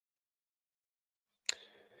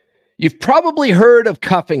You've probably heard of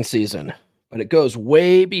cuffing season, but it goes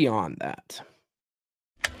way beyond that.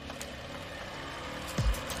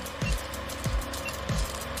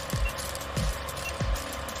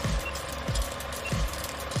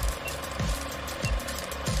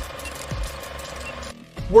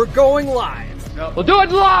 We're going live. No. We'll do it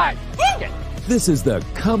live. Okay. This is the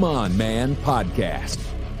Come On Man podcast.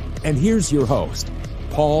 And here's your host,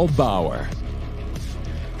 Paul Bauer.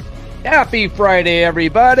 Happy Friday,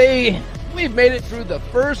 everybody. We've made it through the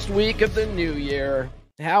first week of the new year.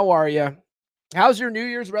 How are you? How's your New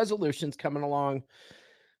Year's resolutions coming along?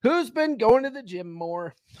 Who's been going to the gym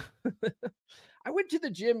more? I went to the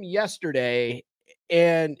gym yesterday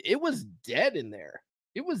and it was dead in there.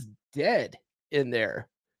 It was dead in there,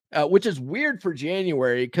 which is weird for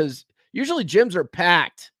January because usually gyms are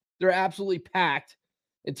packed. They're absolutely packed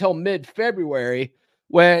until mid-February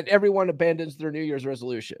when everyone abandons their New Year's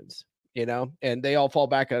resolutions, you know, and they all fall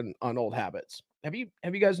back on old habits. Have you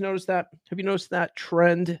guys noticed that? Have you noticed that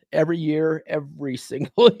trend every year, every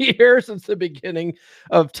single year since the beginning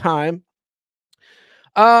of time?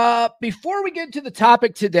 Before we get to the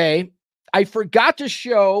topic today, I forgot to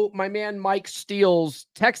show my man Mike Steele's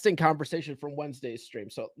texting conversation from Wednesday's stream.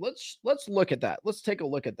 So let's look at that. Let's take a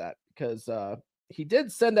look at that because he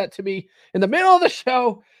did send that to me in the middle of the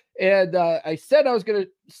show. And I said I was going to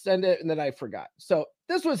send it and then I forgot. So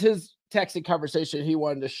this was his texting conversation he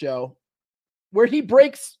wanted to show where he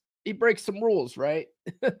breaks some rules, right?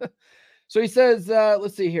 So he says,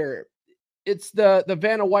 let's see here. It's the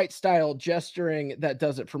Vanna White style gesturing that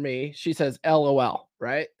does it for me. She says, LOL,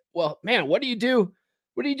 right? Well, man, what do you do?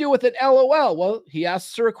 What do you do with an LOL? Well, he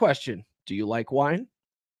asks her a question. Do you like wine?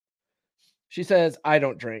 She says, I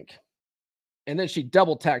don't drink. And then she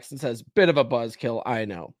double texts and says, bit of a buzzkill, I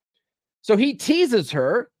know. So he teases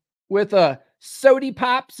her with a sody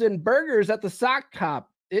pops and burgers at the sock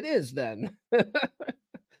cop. It is then,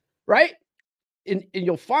 right? And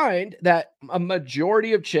you'll find that a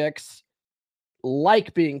majority of chicks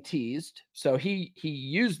like being teased. So he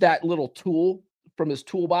used that little tool from his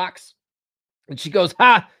toolbox. And she goes,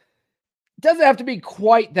 doesn't have to be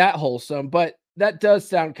quite that wholesome, but that does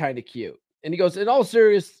sound kind of cute. And he goes, in all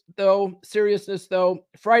seriousness though,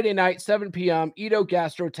 Friday night, 7 p.m., Edo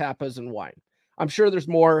Gastro Tapas and wine. I'm sure there's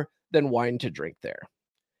more than wine to drink there.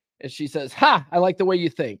 And she says, I like the way you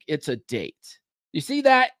think. It's a date. You see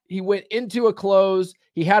that? He went into a close.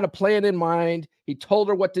 He had a plan in mind. He told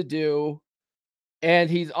her what to do. And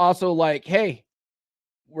he's also like, hey,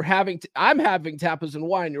 I'm having tapas and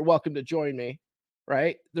wine. You're welcome to join me,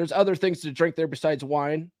 right? There's other things to drink there besides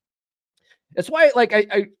wine. That's why, like,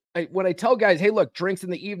 I when I tell guys, hey, look, drinks in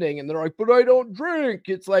the evening, and they're like, but I don't drink.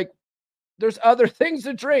 It's like, there's other things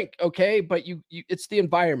to drink, okay? But you it's the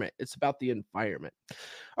environment. It's about the environment.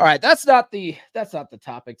 All right, that's not the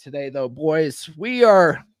topic today, though, boys. We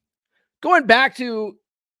are going back to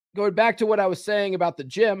what I was saying about the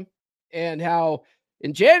gym and how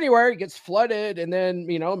in January it gets flooded, and then,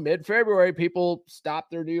 you know, mid-February people stop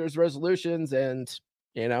their New Year's resolutions and,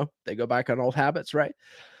 you know, they go back on old habits, right?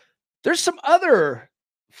 There's some other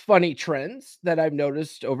funny trends that I've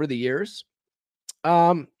noticed over the years.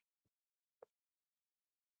 It's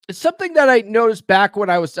something that I noticed back when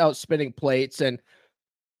I was out spinning plates, and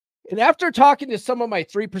after talking to some of my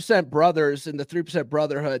 3% brothers in the 3%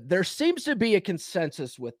 Brotherhood, there seems to be a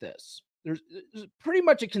consensus with this. There's pretty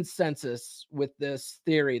much a consensus with this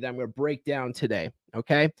theory that I'm going to break down today,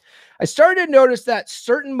 okay? I started to notice that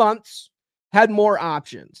certain months had more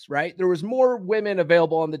options, right? There was more women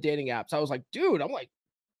available on the dating apps. I was like, dude,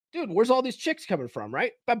 where's all these chicks coming from,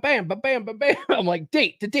 right? Ba-bam, ba-bam, ba-bam. I'm like,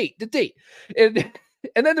 date to date to date.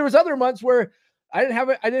 And then there was other months where I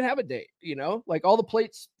didn't have a date, you know, like all the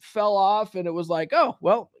plates fell off and it was like, oh,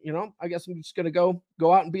 well, you know, I guess I'm just going to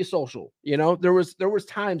go out and be social. You know, there was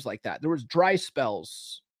times like that. There was dry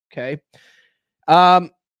spells. Okay.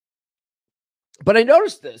 But I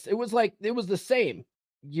noticed this, it was the same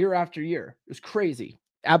year after year. It was crazy.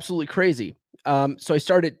 Absolutely crazy. So I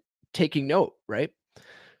started taking note, right?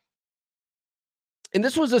 And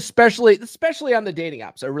this was especially on the dating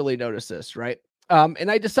apps. I really noticed this, right?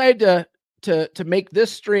 And I decided to make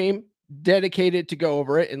this stream dedicated to go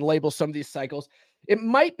over it and label some of these cycles. It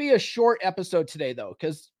might be a short episode today though,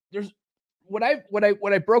 because there's when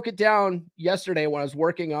I broke it down yesterday when I was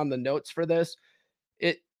working on the notes for this,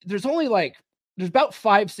 there's about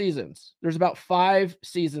 5 seasons. There's about 5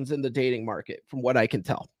 seasons in the dating market from what I can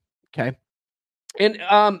tell. Okay. And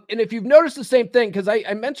if you've noticed the same thing, because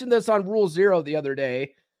I mentioned this on Rule Zero the other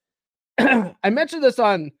day. I mentioned this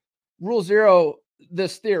on Rule Zero,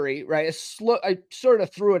 this theory, right? I sort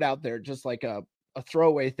of threw it out there just like a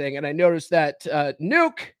throwaway thing. And I noticed that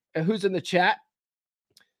Nuke who's in the chat.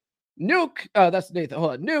 Nuke, that's Nathan.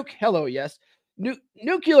 Hold on. Nuke, hello, yes.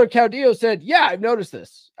 Nuclear Caudillo said, yeah, I've noticed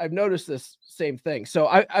this. I've noticed this same thing. So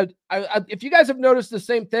if you guys have noticed the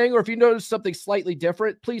same thing, or if you noticed something slightly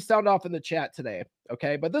different, please sound off in the chat today.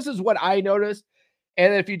 Okay. But this is what I noticed.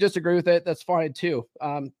 And if you disagree with it, that's fine too.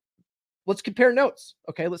 Let's compare notes.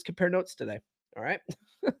 Okay. Let's compare notes today. All right.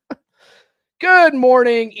 Good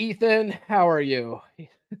morning, Ethan. How are you?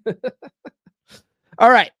 All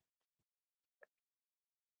right.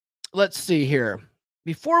 Let's see here.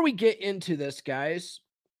 Before we get into this, guys,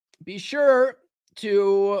 be sure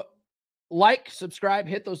to like, subscribe,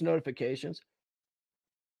 hit those notifications.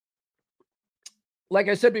 Like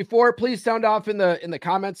I said before, please sound off in the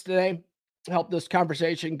comments today. Help this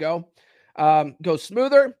conversation go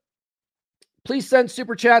smoother. Please send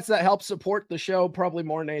super chats. That helps support the show probably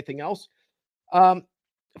more than anything else.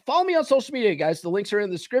 Follow me on social media, guys. The links are in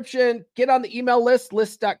the description. Get on the email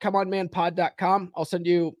list.comeonmanpod.com. I'll send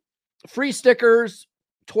you free stickers,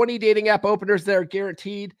 20 dating app openers that are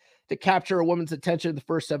guaranteed to capture a woman's attention in the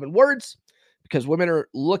first 7 words, because women are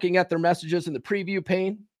looking at their messages in the preview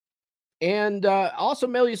pane. And I'll also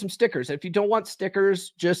mail you some stickers. If you don't want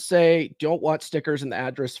stickers, just say don't want stickers in the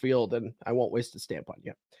address field, and I won't waste a stamp on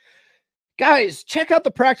you. Guys, check out the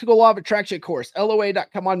Practical Law of Attraction course,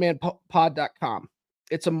 loa.comeonmanpod.com.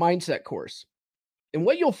 It's a mindset course. And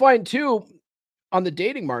what you'll find too on the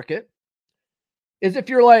dating market is, if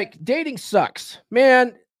you're like, dating sucks,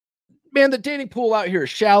 man, the dating pool out here is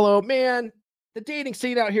shallow, man, the dating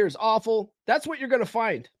scene out here is awful. That's what you're going to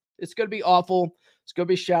find. It's going to be awful. It's going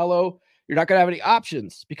to be shallow. You're not going to have any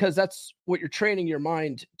options, because that's what you're training your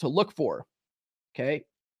mind to look for. Okay.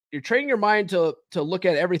 You're training your mind to look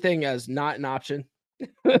at everything as not an option.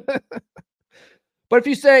 But if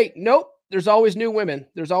you say, nope, there's always new women.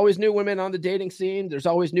 There's always new women on the dating scene. There's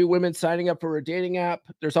always new women signing up for a dating app.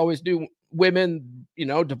 There's always new women,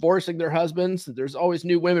 divorcing their husbands. There's always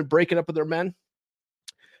new women breaking up with their men.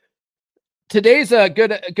 Today's a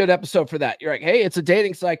good episode for that. You're like, hey, it's a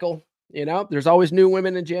dating cycle. There's always new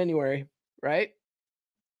women in January, right?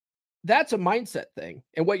 That's a mindset thing.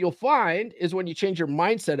 And what you'll find is, when you change your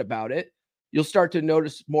mindset about it, you'll start to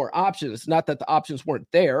notice more options. It's not that the options weren't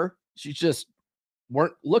there. You just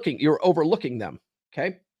weren't looking. You're overlooking them.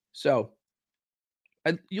 Okay. So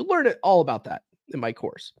you'll learn it all about that in my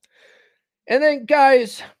course. And then,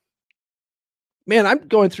 guys, man, I'm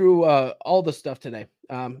going through all the stuff today.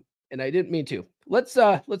 And I didn't mean to. Let's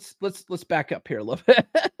back up here a little bit.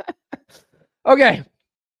 Okay.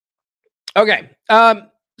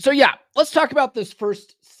 So yeah, let's talk about this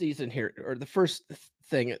first season here, or the first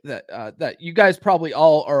thing that you guys probably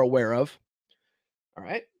all are aware of. All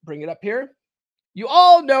right, bring it up here. You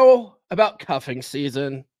all know about cuffing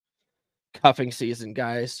season. Cuffing season,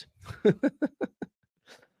 guys.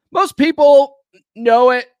 Most people know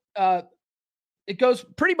it. It goes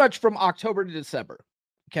pretty much from October to December.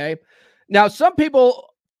 Okay. Now, some people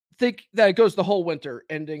think that it goes the whole winter,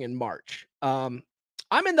 ending in March. I'm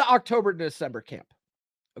in the October to December camp.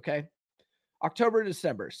 Okay. October to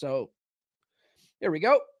December. So here we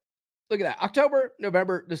go. Look at that. October,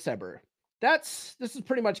 November, December. This is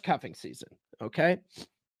pretty much cuffing season. Okay.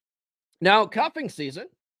 Now, cuffing season,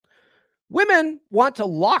 women want to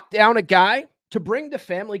lock down a guy to bring to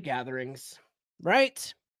family gatherings,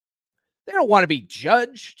 right? They don't want to be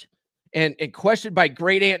judged and questioned by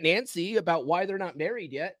Great Aunt Nancy about why they're not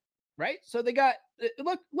married yet, right? So they got,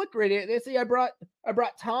 look, Great Aunt Nancy, I brought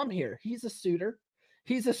Tom here. He's a suitor.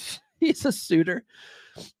 He's a suitor.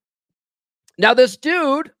 Now, this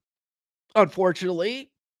dude,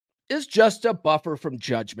 unfortunately, is just a buffer from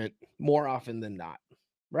judgment more often than not,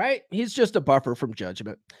 right? He's just a buffer from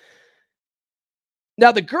judgment.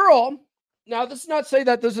 Now, the girl, this is not saying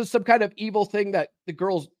that this is some kind of evil thing that the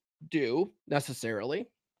girls do necessarily,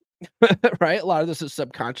 right? A lot of this is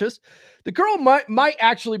subconscious. The girl might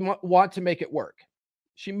actually want to make it work.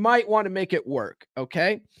 She might want to make it work,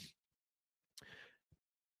 okay?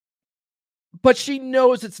 But she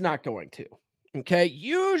knows it's not going to, okay?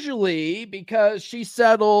 Usually because she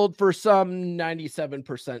settled for some 97%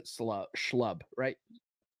 schlub, right?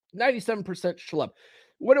 97% schlub.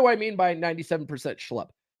 What do I mean by 97%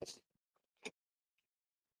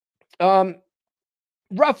 schlub?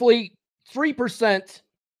 Roughly 3%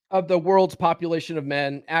 of the world's population of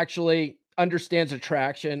men actually understands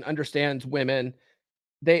attraction, understands women.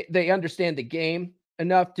 They understand the game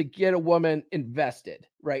enough to get a woman invested,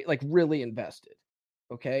 right? Like really invested.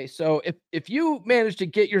 Okay. So if you manage to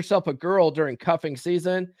get yourself a girl during cuffing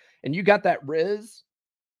season and you got that riz,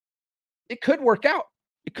 it could work out.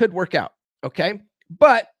 It could work out. Okay.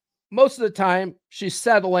 But most of the time she's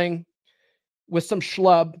settling with some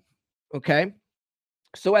schlub. Okay.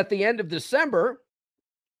 So at the end of December,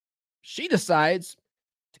 she decides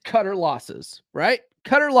to cut her losses, right?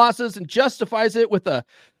 Cut her losses and justifies it with a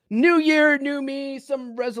new year, new me,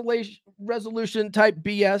 some resolution type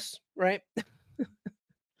BS, right?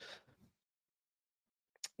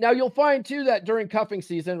 Now you'll find too that during cuffing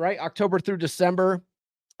season, right, October through December,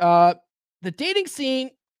 the dating scene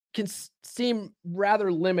can seem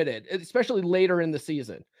rather limited, especially later in the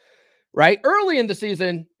season, right? Early in the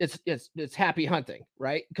season, it's happy hunting,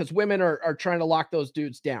 right? Because women are trying to lock those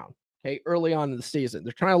dudes down. Okay, early on in the season,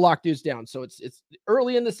 they're trying to lock dudes down. So it's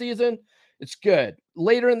early in the season, it's good.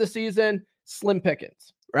 Later in the season, slim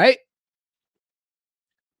pickings, right?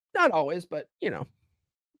 Not always, but you know.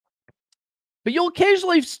 But you'll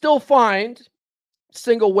occasionally still find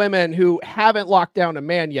single women who haven't locked down a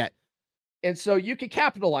man yet. And so you can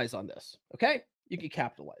capitalize on this, okay? You can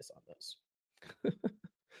capitalize on this.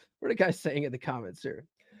 What are the guys saying in the comments here?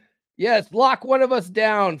 Yes, lock one of us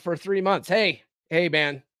down for 3 months. Hey,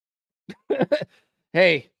 man.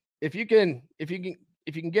 Hey, if you can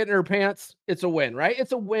get in her pants, it's a win, right?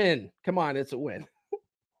 It's a win. Come on, it's a win.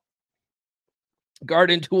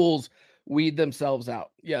 Garden tools weed themselves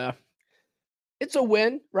out. Yeah. It's a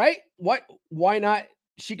win, right? What? Why not?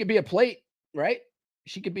 She could be a plate, right?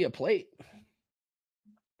 She could be a plate.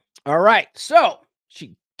 All right. So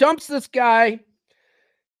she dumps this guy.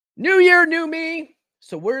 New year, new me.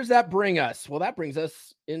 So where does that bring us? Well, that brings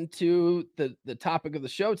us into the topic of the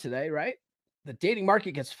show today, right? The dating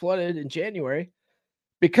market gets flooded in January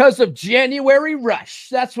because of January rush.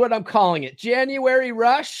 That's what I'm calling it. January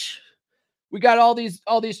rush. We got all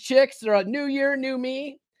these chicks. They're a new year, new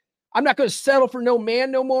me. I'm not going to settle for no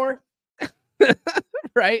man no more.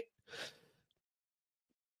 Right?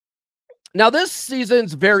 Now, this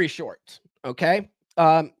season's very short. Okay.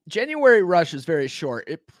 January rush is very short.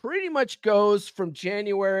 It pretty much goes from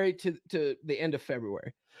January to the end of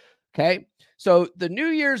February. Okay. So the New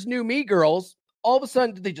Year's new me girls, all of a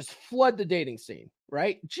sudden, they just flood the dating scene,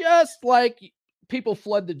 right? Just like people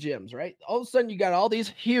flood the gyms, right? All of a sudden, you got all these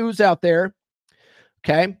hues out there.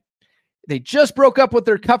 Okay. They just broke up with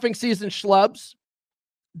their cuffing season schlubs.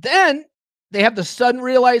 Then they have the sudden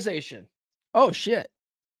realization. Oh, shit.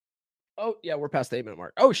 Oh, yeah, we're past the 8-minute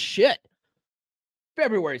mark. Oh, shit.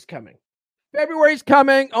 February's coming. February's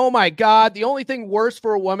coming. Oh, my God. The only thing worse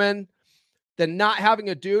for a woman than not having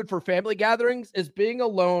a dude for family gatherings is being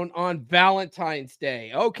alone on Valentine's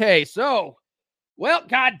Day. Okay, so, well,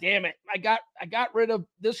 God damn it. I got rid of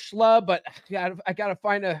this schlub, but I gotta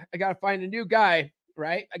find a new guy.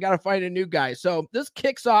 Right? I got to find a new guy. So this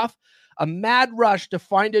kicks off a mad rush to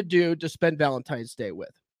find a dude to spend Valentine's Day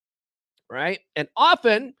with. Right? And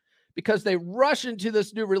often, because they rush into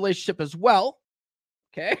this new relationship as well,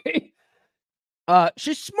 okay,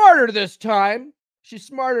 she's smarter this time. She's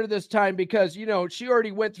smarter this time because, you know, she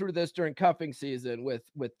already went through this during cuffing season with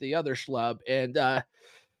the other schlub. And,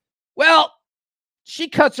 well, she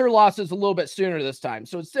cuts her losses a little bit sooner this time.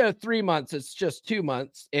 So instead of 3 months, it's just 2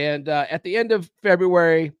 months. And at the end of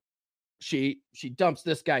February, she dumps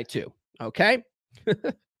this guy too. Okay.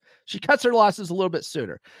 She cuts her losses a little bit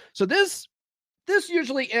sooner. So this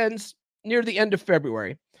usually ends near the end of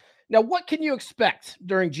February. Now, what can you expect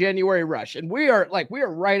during January rush? And we are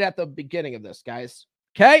right at the beginning of this, guys.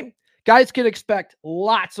 Okay. Guys can expect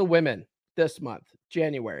lots of women this month,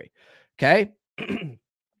 January. Okay.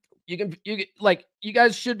 You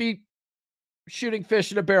guys should be shooting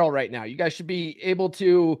fish in a barrel right now. You guys should be able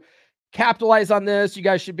to capitalize on this. You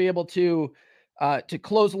guys should be able to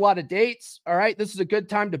close a lot of dates. All right. This is a good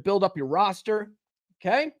time to build up your roster.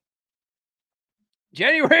 Okay.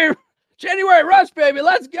 January rush, baby.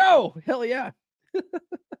 Let's go. Hell yeah.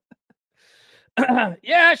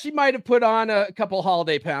 Yeah, she might have put on a couple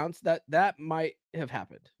holiday pounds. That might have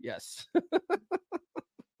happened. Yes.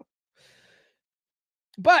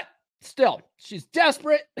 But still, she's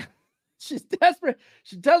desperate. She's desperate.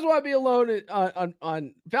 She doesn't want to be alone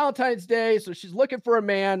on Valentine's Day, so she's looking for a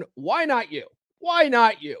man. Why not you? Why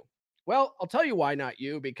not you? Well, I'll tell you why not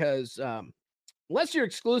you, because unless you're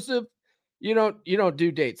exclusive, you don't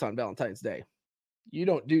do dates on Valentine's Day. You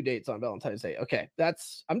don't do dates on Valentine's Day. Okay,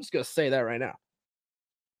 I'm just going to say that right now.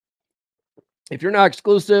 If you're not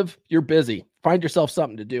exclusive, you're busy. Find yourself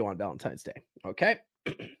something to do on Valentine's Day. Okay?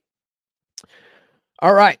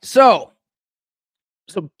 All right. So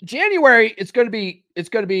January, it's going to be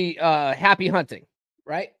happy hunting,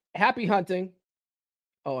 right? Happy hunting.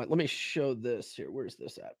 Oh, let me show this here. Where's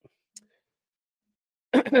this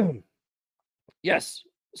at? Yes.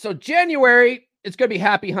 So January, it's going to be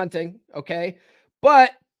happy hunting. Okay.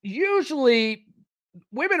 But usually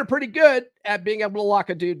women are pretty good at being able to lock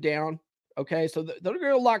a dude down. Okay, so they're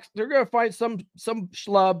gonna find some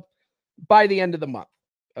schlub by the end of the month.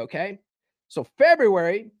 Okay, so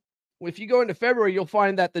February, if you go into February, you'll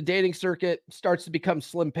find that the dating circuit starts to become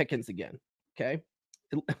slim pickings again. Okay,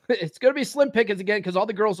 it's gonna be slim pickings again because all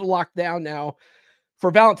the girls are locked down now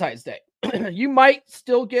for Valentine's Day. You might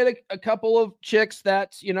still get a couple of chicks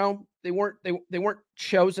that they weren't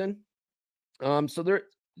chosen. So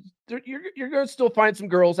you're going to still find some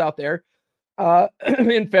girls out there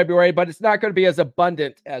in February, but it's not going to be as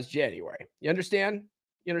abundant as January. You understand?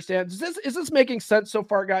 You understand? Is this making sense so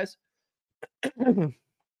far, guys?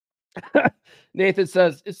 Nathan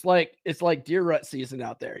says it's like deer rut season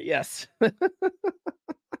out there. Yes.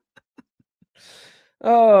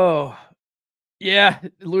 Oh, yeah.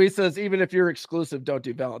 Luis says even if you're exclusive, don't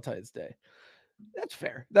do Valentine's Day. That's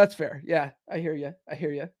fair. That's fair. Yeah, I hear you. I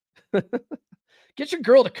hear you. Get your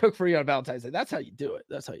girl to cook for you on Valentine's Day. That's how you do it.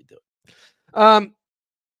 That's how you do it. All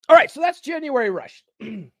right, so that's January Rush.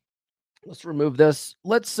 Let's remove this.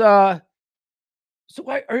 Let's so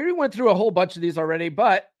I already went through a whole bunch of these already,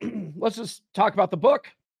 but let's just talk about the book.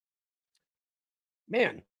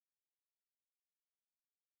 Man.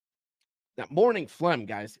 That morning phlegm,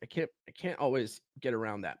 guys. I can't always get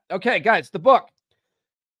around that. Okay, guys, the book.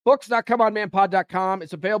 Books.comeonmanpod.com.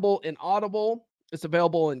 It's available in Audible. It's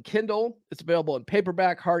available in Kindle. It's available in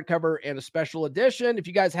paperback, hardcover, and a special edition. If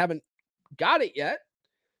you guys haven't got it yet,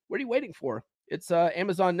 what are you waiting for? It's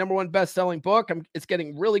Amazon #1 best-selling book. It's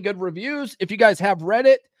getting really good reviews. If you guys have read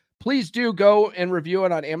it, please do go and review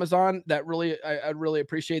it on Amazon. That really, I'd really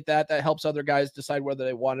appreciate that. That helps other guys decide whether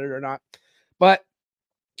they want it or not. But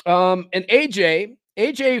and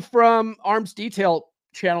AJ from Arms Detail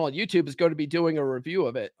channel on YouTube is going to be doing a review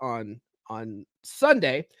of it on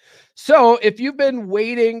Sunday. So if you've been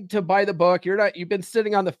waiting to buy the book, you've been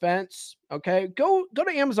sitting on the fence. Okay, go to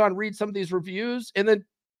Amazon, read some of these reviews, and then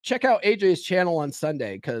check out AJ's channel on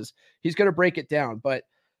Sunday because he's going to break it down. But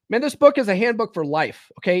man, this book is a handbook for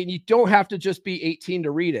life. Okay, and you don't have to just be 18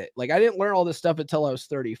 to read it. Like I didn't learn all this stuff until I was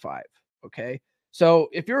 35. Okay, so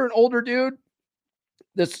if you're an older dude,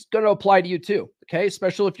 this is going to apply to you too. Okay,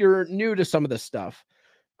 especially if you're new to some of this stuff.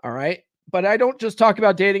 All right. But I don't just talk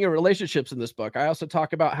about dating and relationships in this book. I also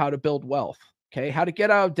talk about how to build wealth. Okay. How to get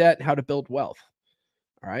out of debt and how to build wealth.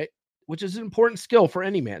 All right. Which is an important skill for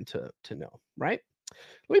any man to know. Right.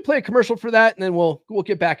 Let me play a commercial for that. And then we'll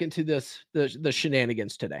get back into the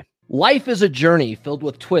shenanigans today. Life is a journey filled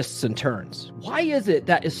with twists and turns. Why is it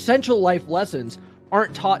that essential life lessons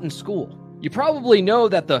aren't taught in school? You probably know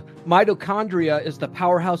that the mitochondria is the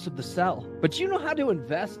powerhouse of the cell. But do you know how to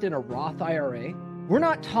invest in a Roth IRA? We're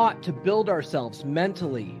not taught to build ourselves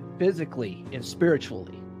mentally, physically, and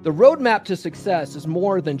spiritually. The roadmap to success is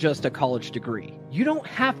more than just a college degree. You don't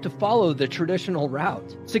have to follow the traditional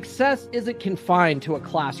route. Success isn't confined to a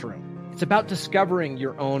classroom. It's about discovering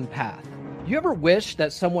your own path. You ever wish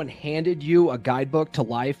that someone handed you a guidebook to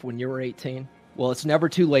life when you were 18? Well, it's never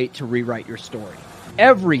too late to rewrite your story.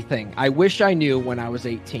 Everything I wish I knew when I was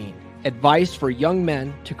 18. Advice for young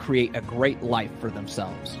men to create a great life for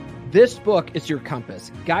themselves. This book is your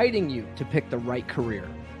compass, guiding you to pick the right career,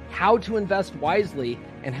 how to invest wisely,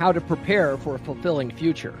 and how to prepare for a fulfilling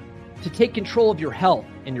future. To take control of your health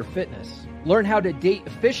and your fitness, learn how to date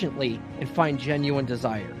efficiently and find genuine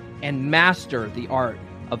desire, and master the art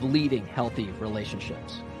of leading healthy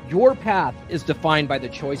relationships. Your path is defined by the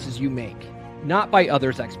choices you make, not by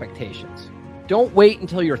others' expectations. Don't wait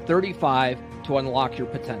until you're 35 to unlock your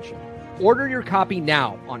potential. Order your copy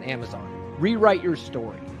now on Amazon. Rewrite your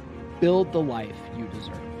story. Build the life you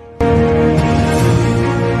deserve.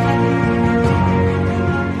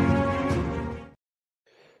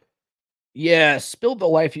 Yes, build the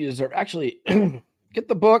life you deserve. Actually, get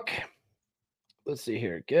the book. Let's see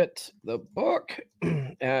here. Get the book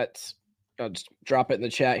at, I'll just drop it in the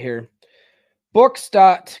chat here.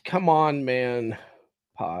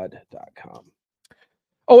 Books.comeonmanpod.com.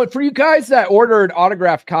 Oh, and for you guys that ordered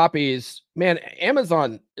autographed copies, man,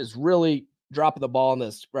 Amazon is really dropping the ball on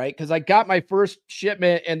this, right? Because I got my first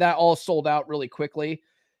shipment and that all sold out really quickly.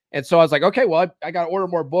 And so I was like, okay, well, I got to order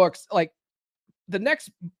more books. Like the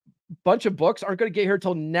next bunch of books aren't going to get here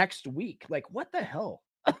till next week. Like, what the hell?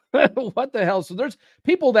 What the hell? So there's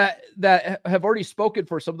people that have already spoken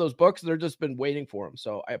for some of those books. They're just been waiting for them.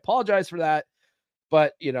 So I apologize for that.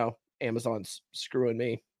 But, you know, Amazon's screwing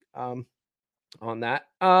me on that.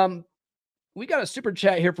 We got a super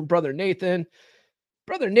chat here from Brother Nathan.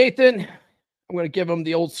 Brother Nathan, I'm going to give him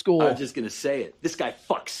the old school. I'm just going to say it. This guy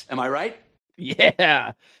fucks. Am I right?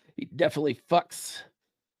 Yeah, he definitely fucks.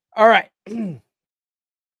 All right.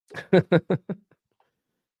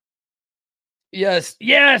 Yes.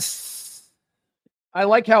 I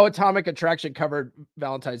like how Atomic Attraction covered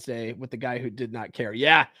Valentine's Day with the guy who did not care.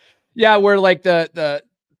 Yeah. Yeah. Where like the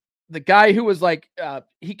guy who was like,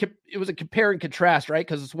 it was a compare and contrast, right?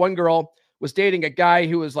 Because this one girl was dating a guy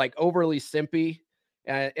who was like overly simpy.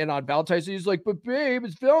 And on Valentine's Day, he's like, but babe,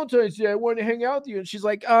 it's Valentine's Day. I want to hang out with you. And she's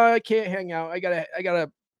like, I can't hang out. I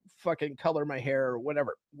gotta fucking color my hair or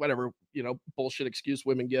whatever, bullshit excuse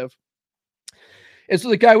women give. And so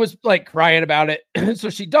the guy was like crying about it. So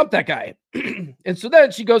she dumped that guy. And so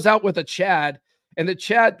then she goes out with a Chad, and the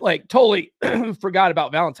Chad like totally forgot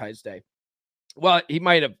about Valentine's Day. Well, he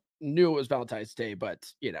might have knew it was Valentine's Day,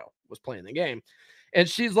 but was playing the game. And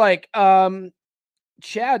she's like,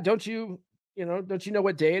 Chad, don't you know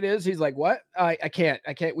what day it is? He's like, what? I can't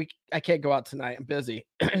go out tonight. I'm busy.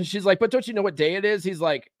 And she's like, but don't you know what day it is? He's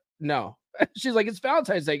like, no. She's like, it's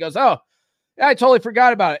Valentine's Day. He goes, oh, I totally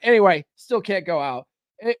forgot about it. Anyway, still can't go out.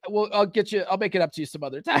 Well, I'll make it up to you some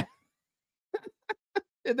other time.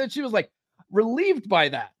 And then she was like relieved by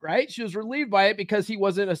that, right? She was relieved by it because he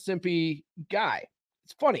wasn't a simpy guy.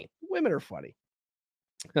 It's funny. Women are funny.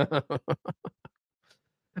 All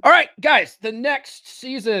right, guys, the next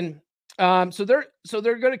season. So they're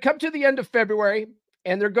going to come to the end of February,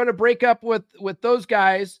 and they're going to break up with those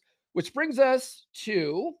guys, which brings us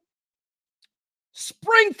to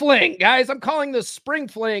Spring Fling, guys. I'm calling this Spring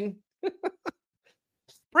Fling.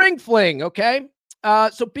 Spring Fling, okay?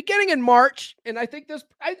 So beginning in March, and I think this,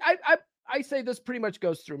 I say this pretty much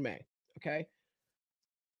goes through May, okay?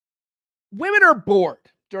 Women are bored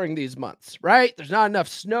during these months, right? There's not enough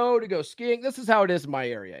snow to go skiing. This is how it is in my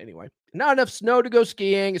area anyway. Not enough snow to go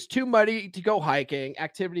skiing. It's too muddy to go hiking.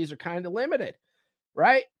 Activities are kind of limited,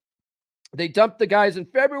 right? They dumped the guys in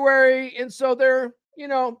February, and so they're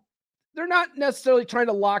not necessarily trying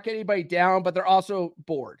to lock anybody down, but they're also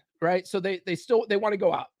bored, right? So they want to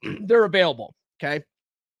go out. They're available, okay?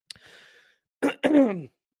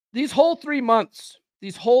 These whole 3 months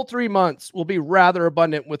will be rather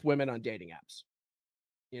abundant with women on dating apps.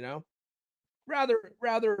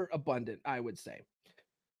 Rather abundant, I would say.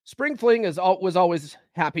 Spring Fling was always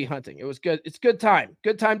happy hunting. It was good. It's good time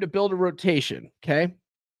to build a rotation. Okay.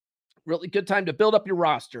 Really good time to build up your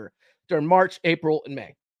roster during March, April, and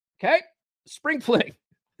May. Okay. Spring Fling.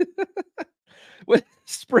 With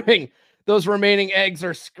spring, those remaining eggs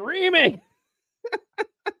are screaming.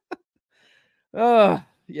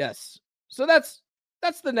 Yes. So that's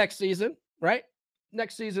the next season, right?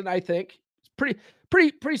 Next season, I think it's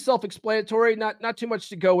pretty self-explanatory. Not too much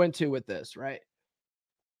to go into with this, right?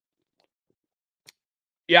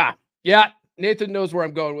 Yeah. Nathan knows where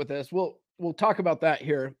I'm going with this. We'll talk about that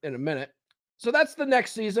here in a minute. So that's the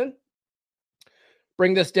next season.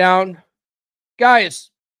 Bring this down. Guys,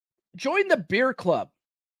 join the beer club,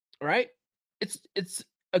 right? It's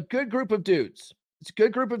a good group of dudes. It's a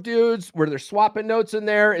good group of dudes where they're swapping notes in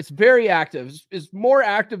there. It's very active. It's more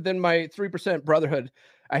active than my 3% Brotherhood,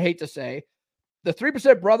 I hate to say. The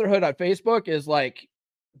 3% Brotherhood on Facebook is like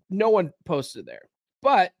no one posted there.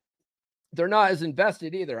 But they're not as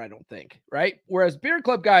invested either, I don't think, right? Whereas Beer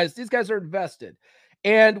Club guys, these guys are invested.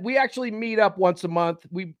 And we actually meet up once a month.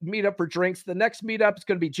 We meet up for drinks. The next meetup is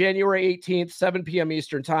going to be January 18th, 7 p.m.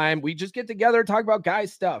 Eastern time. We just get together and talk about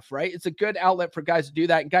guys stuff, right? It's a good outlet for guys to do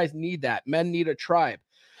that, and guys need that. Men need a tribe.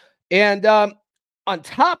 And on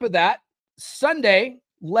top of that, Sunday,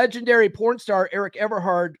 legendary porn star Eric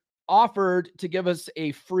Everhard offered to give us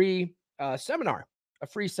a free seminar.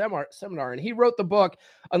 And he wrote the book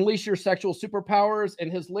Unleash Your Sexual Superpowers,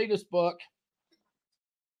 and his latest book,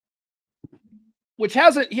 which he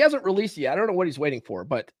hasn't released yet. I don't know what he's waiting for,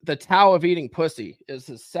 but The Tao of Eating Pussy is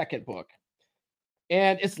his second book,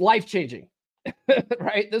 and it's life-changing.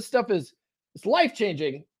 Right? This stuff it's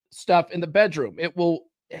life-changing stuff in the bedroom. It'll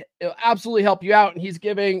absolutely help you out, and he's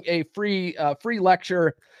giving a free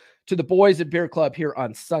lecture to the boys at Beer Club here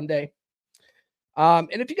on Sunday.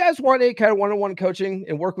 And if you guys want a kind of one-on-one coaching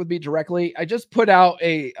and work with me directly, I just put out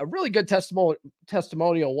a really good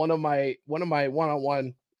testimonial. One of my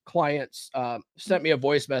one-on-one clients sent me a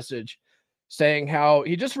voice message saying how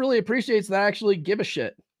he just really appreciates that I actually give a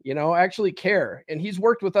shit, actually care. And he's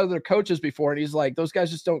worked with other coaches before, and he's like, those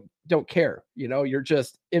guys just don't care. You're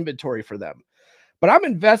just inventory for them. But I'm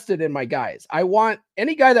invested in my guys. I want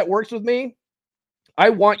any guy that works with me, I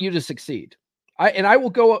want you to succeed. I will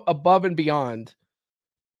go above and beyond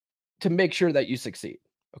to make sure that you succeed.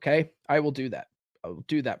 Okay. I will do that. I will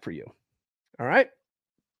do that for you. All right.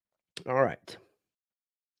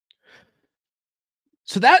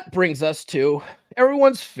 So that brings us to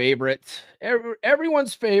everyone's favorite,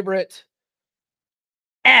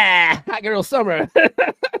 Hot Girl Summer.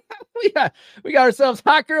 We got ourselves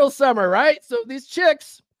Hot Girl Summer, right? So these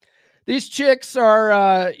chicks, These chicks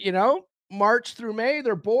are, March through May,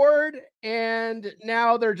 they're bored, and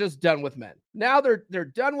now they're just done with men. Now they're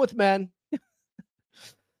done with men.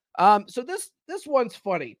 So this one's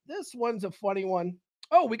funny. This one's a funny one.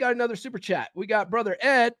 Oh, we got another super chat. We got brother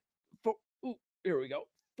Ed. Here we go.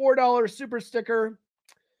 $4 super sticker.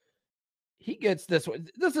 He gets this one.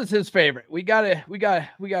 This is his favorite. We gotta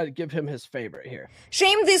give him his favorite here.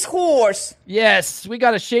 Shame this horse. Yes, we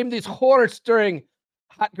gotta shame these whores during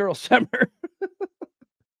Hot Girl Summer.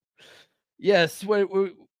 Yes,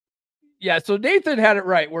 yeah. So Nathan had it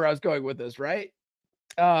right where I was going with this, right?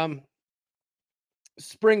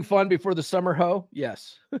 Spring fun before the summer hoe.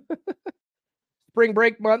 Yes. Spring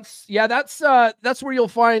break months. Yeah, that's where you'll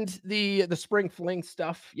find the spring fling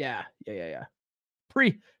stuff. Yeah.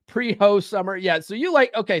 Pre-ho summer. Yeah. So you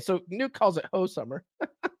like, okay. So Nuke calls it ho summer.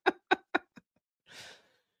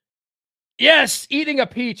 Yes. Eating a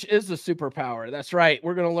peach is a superpower. That's right.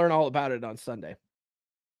 We're going to learn all about it on Sunday.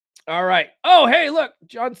 All right. Oh, hey, look,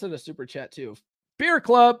 John sent a super chat too. Beer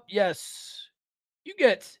Club. Yes. You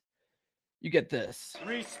get this.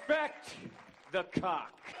 Respect the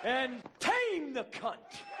cock and tame the cunt.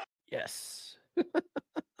 Yes.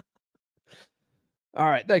 All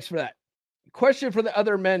right. Thanks for that. Question for the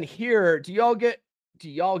other men here. Do y'all get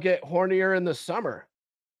hornier in the summer?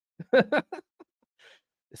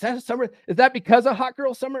 Is that a summer? Is that because of Hot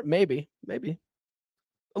Girl Summer? Maybe.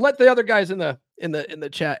 I'll let the other guys in the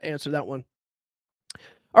chat answer that one.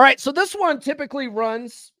 All right. So this one typically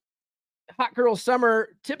runs, Hot Girl Summer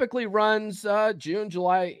typically runs June,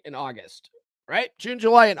 July, and August. Right? June,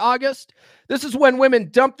 July, and August. This is when women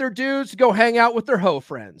dump their dudes to go hang out with their hoe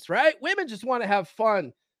friends, right? Women just want to have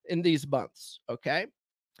fun in these months, okay?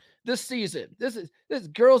 This season, this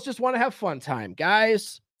girls just want to have fun time,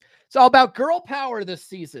 guys. It's all about girl power this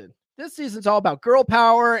season. This season's all about girl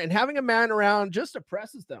power, and having a man around just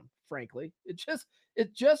oppresses them, frankly. It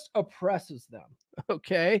just oppresses them,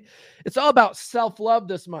 okay? It's all about self-love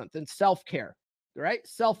this month and self-care, right?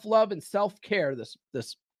 Self-love and self-care this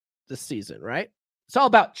season, right? It's all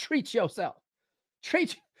about treat yourself. You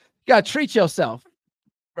gotta treat yourself,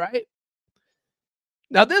 right?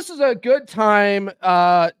 Now, this is a good time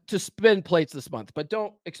to spin plates this month, but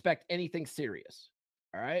don't expect anything serious.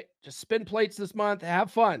 All right, just spin plates this month.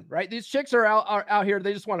 Have fun, right? These chicks are out here.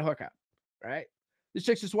 They just want to hook up, right? These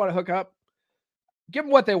chicks just want to hook up. Give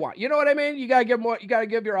them what they want. You know what I mean? You gotta give them what you gotta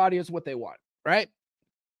give your audience what they want, right?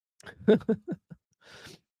 It's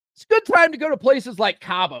a good time to go to places like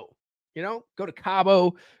Cabo. Go to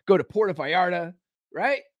Cabo, go to Puerto Vallarta,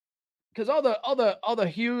 right? Because all the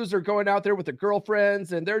Hughes are going out there with their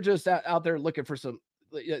girlfriends, and they're just out there looking for some.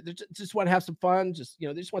 They just want to have some fun.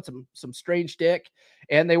 They just want some strange dick,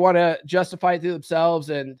 and they want to justify it to themselves.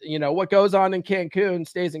 And what goes on in Cancun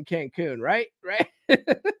stays in Cancun, right? Right.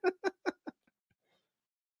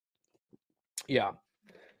 Yeah.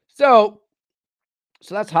 So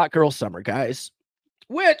that's Hot Girl Summer, guys,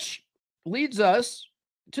 which leads us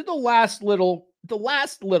to the last little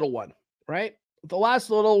one, right? The last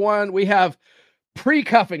little one, we have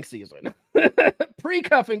pre-cuffing season.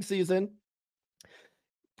 Pre-cuffing season.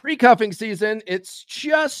 It's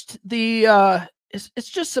just it's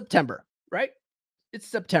just September, right? It's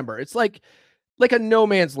September. It's like a no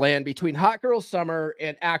man's land between Hot Girl Summer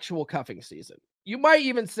and actual cuffing season. You might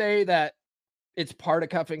even say that it's part of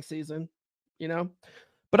cuffing season,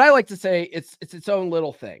 but I like to say it's its own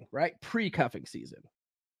little thing, right? Pre-cuffing season.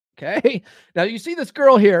 Okay. Now you see this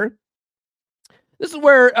girl here. This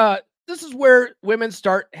is where women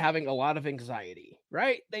start having a lot of anxiety,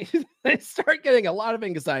 right? They start getting a lot of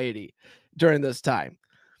anxiety during this time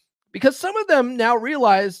because some of them now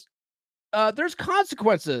realize there's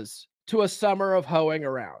consequences to a summer of hoeing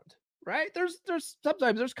around, right?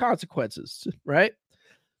 Sometimes there's consequences, right?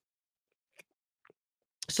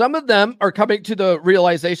 Some of them are coming to the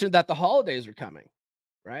realization that the holidays are coming,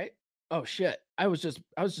 right? Oh shit. I was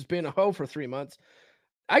just being a hoe for 3 months.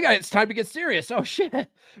 It's time to get serious. Oh shit.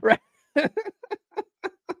 Right.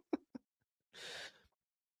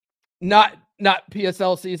 Not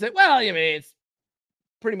PSL season. Well, I mean, it's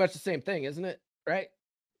pretty much the same thing, isn't it? Right?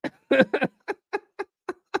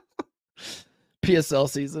 PSL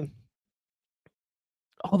season.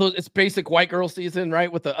 Although it's basic white girl season,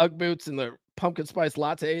 right? With the Ugg boots and the pumpkin spice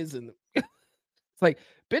lattes. And it's like,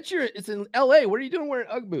 bitch, it's in LA. What are you doing wearing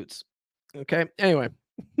Ugg boots? Okay. Anyway.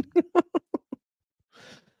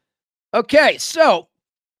 Okay. So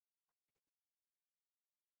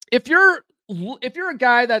if you're a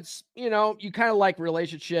guy that's, you kind of like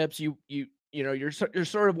relationships, you're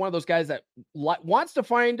sort of one of those guys that wants to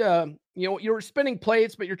find, you're spinning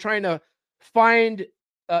plates, but you're trying to find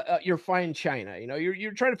your fine china. You know,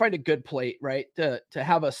 you're trying to find a good plate, right? To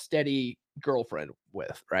have a steady girlfriend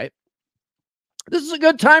with, right? This is a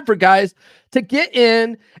good time for guys to get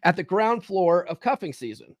in at the ground floor of cuffing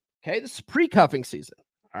season. Okay, this is pre-cuffing season.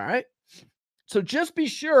 All right. So just be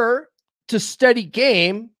sure to study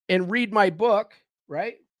game and read my book,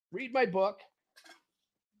 right? Read my book.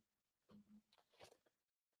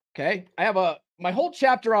 Okay. I have my whole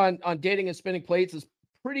chapter on dating and spinning plates is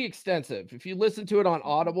pretty extensive. If you listen to it on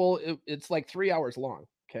Audible, it's like 3 hours long.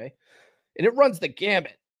 Okay. And it runs the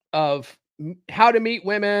gamut of how to meet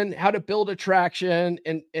women, how to build attraction,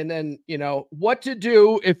 and then, you know, what to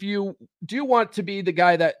do if you do want to be the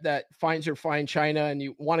guy that finds your fine china and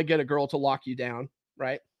you want to get a girl to lock you down,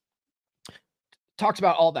 right? Talks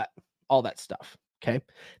about all that stuff. Okay.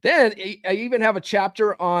 Then I even have a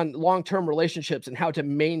chapter on long-term relationships and how to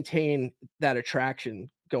maintain that attraction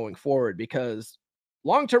going forward, because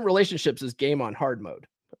long-term relationships is game on hard mode.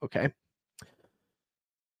 Okay.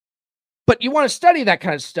 But you want to study that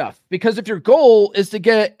kind of stuff, because if your goal is to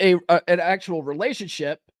get an actual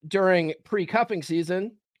relationship during pre-cuffing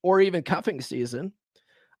season or even cuffing season,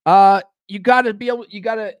 you got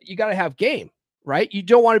to have game, right? You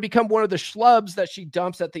don't want to become one of the schlubs that she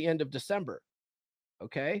dumps at the end of December.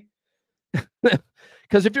 Okay.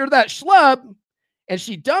 Because if you're that schlub and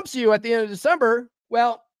she dumps you at the end of December,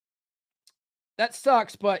 well, that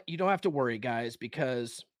sucks, but you don't have to worry, guys,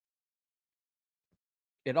 because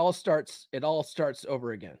it all starts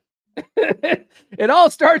over again. It all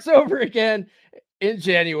starts over again in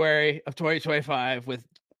January of 2025 with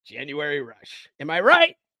January Rush. Am I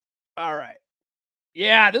right? All right.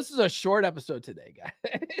 Yeah, this is a short episode today,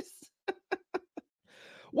 guys.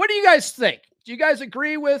 What do you guys think? Do you guys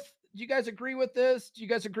agree with this? Do you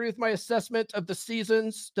guys agree with my assessment of the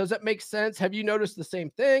seasons? Does that make sense? Have you noticed the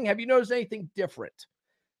same thing? Have you noticed anything different?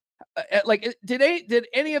 Like, did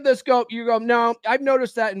any of this go? You go, no, I've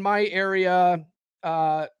noticed that in my area,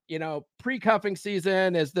 you know, pre-cuffing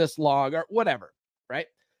season is this long or whatever, right?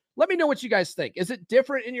 Let me know what you guys think. Is it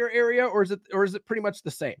different in your area, or is it pretty much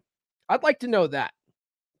the same? I'd like to know that.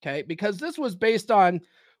 Okay, because this was based on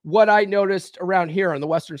what I noticed around here on the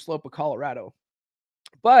western slope of Colorado.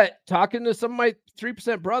 But talking to some of my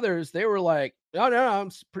 3% brothers, they were like, no,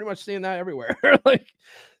 I'm pretty much seeing that everywhere. Like,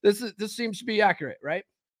 this seems to be accurate, right?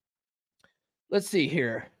 Let's see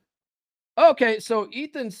here. Okay, so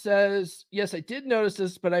Ethan says, yes, I did notice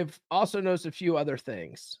this, but I've also noticed a few other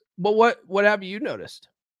things. Well, what have you noticed?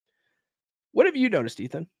 What have you noticed,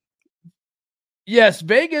 Ethan? Yes,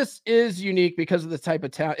 Vegas is unique because of the type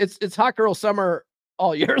of town. It's hot girl summer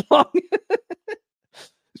all year long.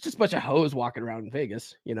 It's just a bunch of hoes walking around in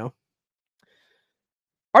Vegas, you know.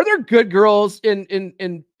 Are there good girls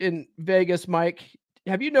in Vegas, Mike?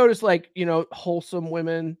 Have you noticed, like, you know, wholesome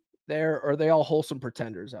women there, or are they all wholesome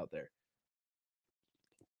pretenders out there?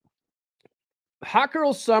 Hot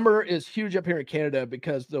girl summer is huge up here in Canada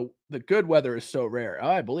because the good weather is so rare. Oh,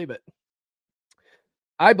 I believe it.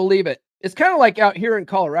 I believe it. It's kind of like out here in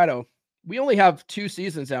Colorado. We only have 2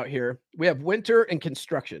 seasons out here. We have winter and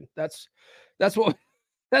construction. That's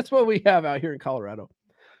what we have out here in Colorado.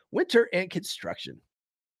 Winter and construction.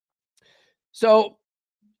 So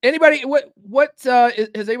anybody,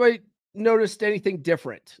 has anybody noticed anything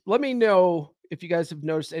different? Let me know if you guys have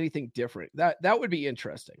noticed anything different. That would be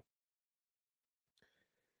interesting.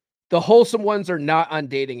 The wholesome ones are not on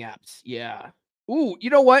dating apps. Yeah. Ooh, you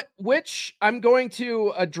know what? Which I'm going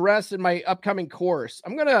to address in my upcoming course. I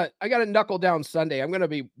got to knuckle down Sunday. I'm going to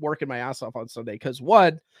be working my ass off on Sunday because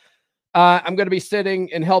I'm going to be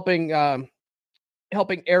sitting and helping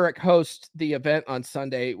Eric host the event on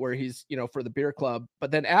Sunday where he's, you know, for the beer club.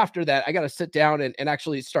 But then after that, I got to sit down and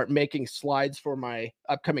actually start making slides for my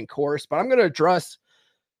upcoming course. But I'm going to address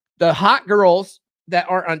the hot girls that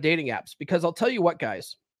aren't on dating apps, because I'll tell you what,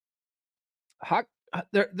 guys,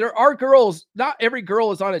 there are girls. Not every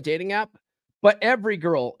girl is on a dating app, but every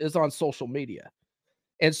girl is on social media.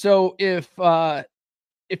 And so if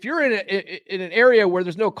you're in an area where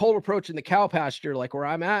there's no cold approach in the cow pasture, like where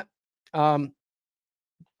I'm at,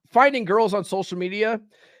 finding girls on social media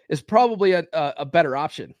is probably a better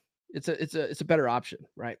option. It's a better option,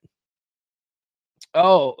 right?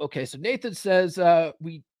 Oh, okay. So Nathan says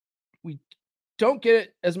we don't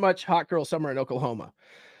get as much hot girl summer in Oklahoma.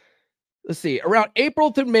 Let's see. Around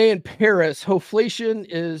April through May in Paris, hoflation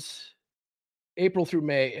is April through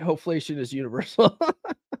May. Hoflation is universal.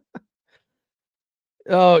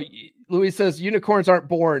 Oh, Louis says unicorns aren't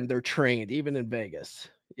born, they're trained, even in Vegas.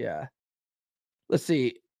 Yeah. Let's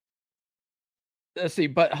see.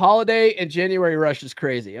 But holiday and January rush is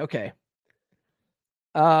crazy. Okay.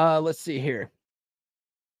 Let's see here.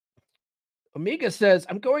 Amiga says,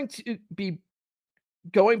 I'm going to be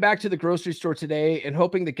going back to the grocery store today and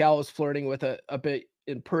hoping the gal was flirting with a bit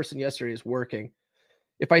in person yesterday is working.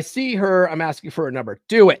 If I see her, I'm asking for a number.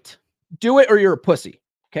 Do it. Do it or you're a pussy.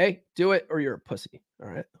 Okay? Do it or you're a pussy. All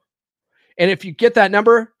right. And if you get that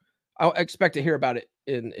number, I'll expect to hear about it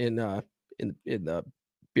in the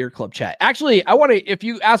beer club chat. Actually, I want to, if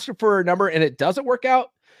you ask for a number and it doesn't work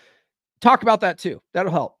out, talk about that too.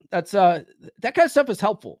 That'll help. That's that kind of stuff is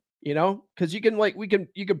helpful, you know, because you can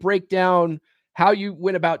you can break down how you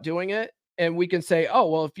went about doing it, and we can say, oh,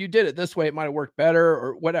 well, if you did it this way, it might have worked better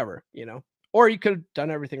or whatever, you know, or you could have done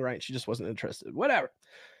everything right. She just wasn't interested, whatever.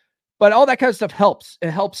 But all that kind of stuff helps.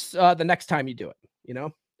 It helps the next time you do it, you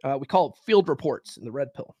know. We call it field reports in the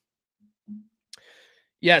red pill.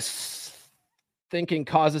 Yes. Thinking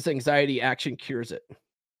causes anxiety, action cures it.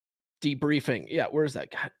 Debriefing. Yeah, where's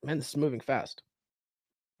that? God, man, this is moving fast.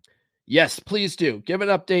 Yes, please do. Give an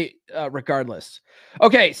update regardless.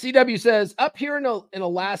 Okay, CW says, up here in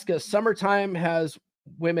Alaska, summertime has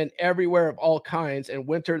women everywhere of all kinds, and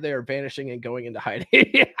winter they are vanishing and going into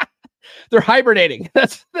hiding. They're hibernating.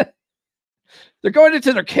 They're going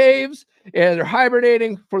into their caves and they're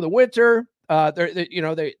hibernating for the winter.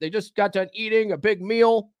 They just got done eating a big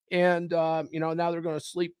meal, and now they're going to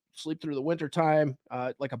sleep through the winter time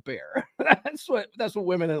like a bear. That's what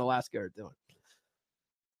women in Alaska are doing.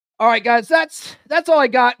 All right, guys, that's all I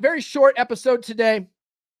got. Very short episode today,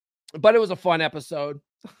 but it was a fun episode.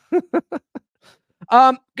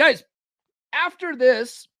 Guys, after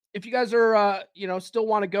this, if you guys are still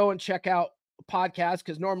want to go and check out a podcast,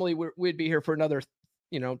 because normally we'd be here for another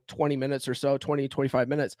 20 minutes or so, 20, 25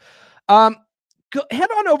 minutes. Head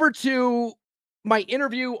on over to my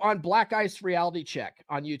interview on Black Ice Reality Check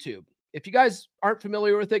on YouTube. If you guys aren't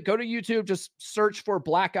familiar with it, go to YouTube, just search for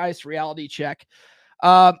Black Ice Reality Check.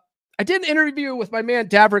 I did an interview with my man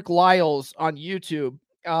Davrick Lyles on YouTube.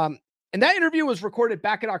 And that interview was recorded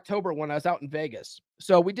back in October when I was out in Vegas.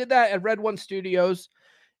 So we did that at Red One Studios.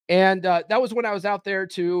 And that was when I was out there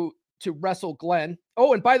to wrestle Glenn.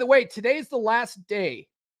 Oh, and by the way, today's the last day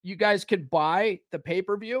you guys could buy the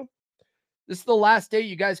pay-per-view. This is the last day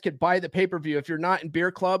you guys could buy the pay-per-view. If you're not in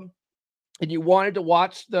Beer Club and you wanted to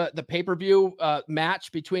watch the pay-per-view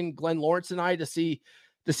match between Glenn Lawrence and I to see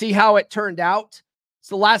how it turned out, it's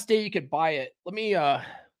the last day you could buy it. Let me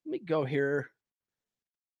go here.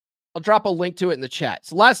 I'll drop a link to it in the chat. It's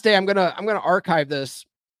the last day. I'm gonna archive this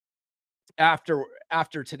after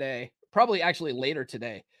today, probably actually later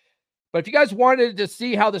today. But if you guys wanted to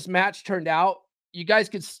see how this match turned out, you guys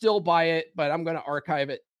could still buy it, but I'm going to archive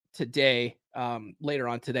it today, later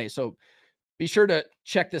on today. So be sure to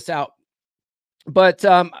check this out. But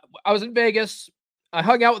I was in Vegas. I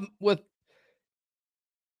hung out with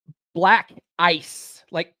Black Ice,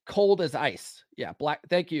 like cold as ice. Yeah, black.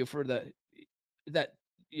 Thank you for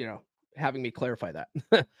having me clarify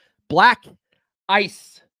that. Black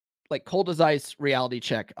Ice, like cold as ice reality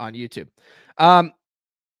check on YouTube.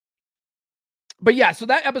 But yeah, so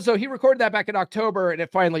that episode, he recorded that back in October and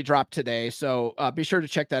it finally dropped today. So be sure to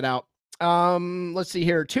check that out. Let's see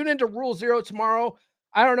here. Tune into Rule Zero tomorrow.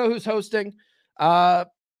 I don't know who's hosting.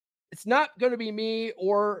 It's not going to be me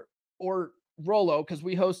or Rolo, because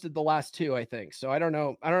we hosted the last two, I think. So I don't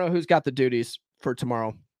know who's got the duties for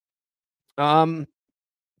tomorrow. Tune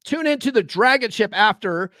into the Dragon Ship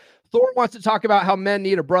after. Thor wants to talk about how men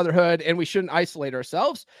need a brotherhood and we shouldn't isolate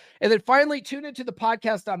ourselves. And then finally, tune into the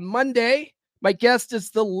podcast on Monday. My guest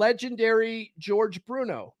is the legendary George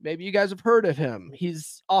Bruno. Maybe you guys have heard of him.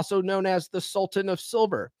 He's also known as the Sultan of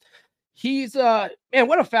Silver. He's man,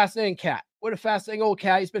 what a fascinating cat. What a fascinating old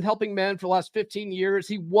cat. He's been helping men for the last 15 years.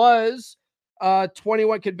 He was a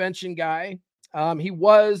 21 convention guy. He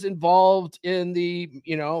was involved in the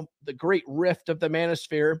great rift of the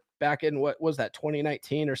Manosphere back in, what was that,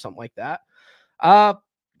 2019 or something like that.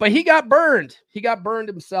 But he got burned. He got burned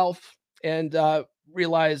himself and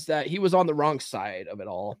realized that he was on the wrong side of it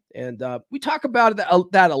all. And we talk about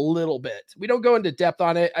that a little bit. We don't go into depth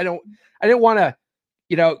on it. I didn't want to,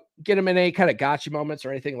 get him in any kind of gotcha moments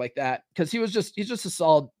or anything like that, because he's just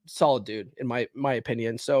a solid dude in my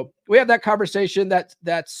opinion. So we have that conversation.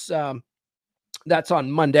 That's on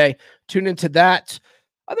Monday. Tune into that.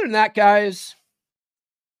 Other than that, guys,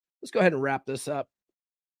 let's go ahead and wrap this up.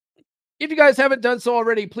 If you guys haven't done so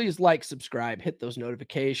already, please like, subscribe, hit those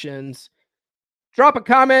notifications. Drop a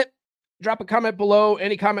comment below.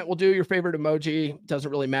 Any comment will do. Your favorite emoji,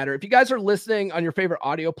 doesn't really matter. If you guys are listening on your favorite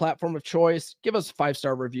audio platform of choice, give us a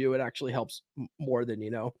 5-star review. It actually helps more than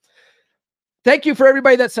you know. Thank you for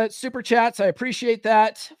everybody that sent super chats. I appreciate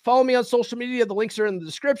that. Follow me on social media. The links are in the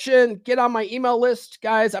description. Get on my email list,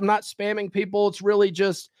 guys. I'm not spamming people. It's really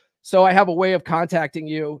just So I have a way of contacting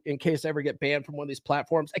you in case I ever get banned from one of these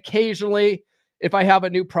platforms. Occasionally, if I have a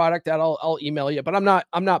new product, that I'll email you, but I'm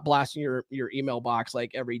not blasting your email box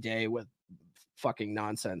like every day with fucking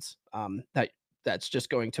nonsense. That's just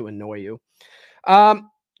going to annoy you.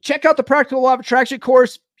 Check out the Practical Law of Attraction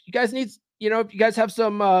course. You guys need, if you guys have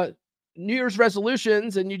some New Year's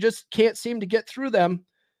resolutions and you just can't seem to get through them,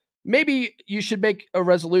 maybe you should make a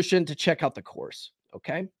resolution to check out the course.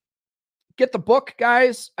 Okay. Get the book,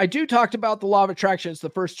 guys. I do talked about the Law of Attraction. It's the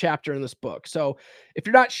first chapter in this book. So if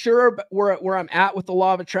you're not sure where I'm at with the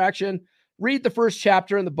Law of Attraction, read the first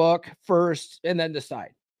chapter in the book first and then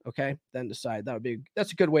decide. Okay. Then decide.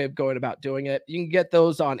 That's a good way of going about doing it. You can get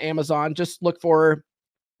those on Amazon. Just look for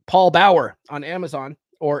Paul Bauer on Amazon,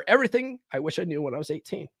 or Everything I Wish I Knew When I Was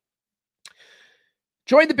 18.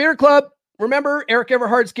 Join the Beer Club. Remember, Eric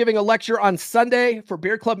Everhart's giving a lecture on Sunday for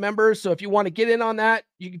Beer Club members. So if you want to get in on that,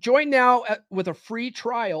 you can join now with a free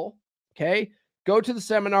trial. Okay. Go to the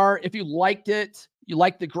seminar. If you liked it, you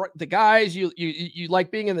like the guys, you like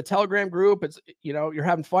being in the Telegram group. It's, you're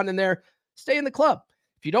having fun in there. Stay in the club.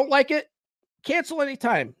 If you don't like it, cancel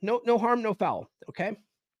anytime. No harm, no foul. Okay.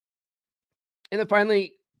 And then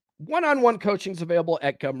finally, one-on-one coaching is available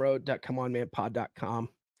at gumroad.comeonmanpod.com.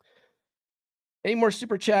 Any more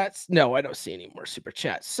super chats? No, I don't see any more super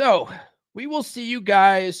chats. So we will see you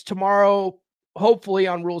guys tomorrow, hopefully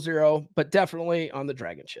on Rule Zero, but definitely on the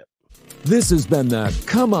Dragon Ship. This has been the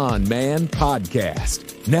Come On Man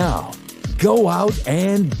podcast. Now, go out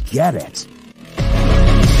and get it.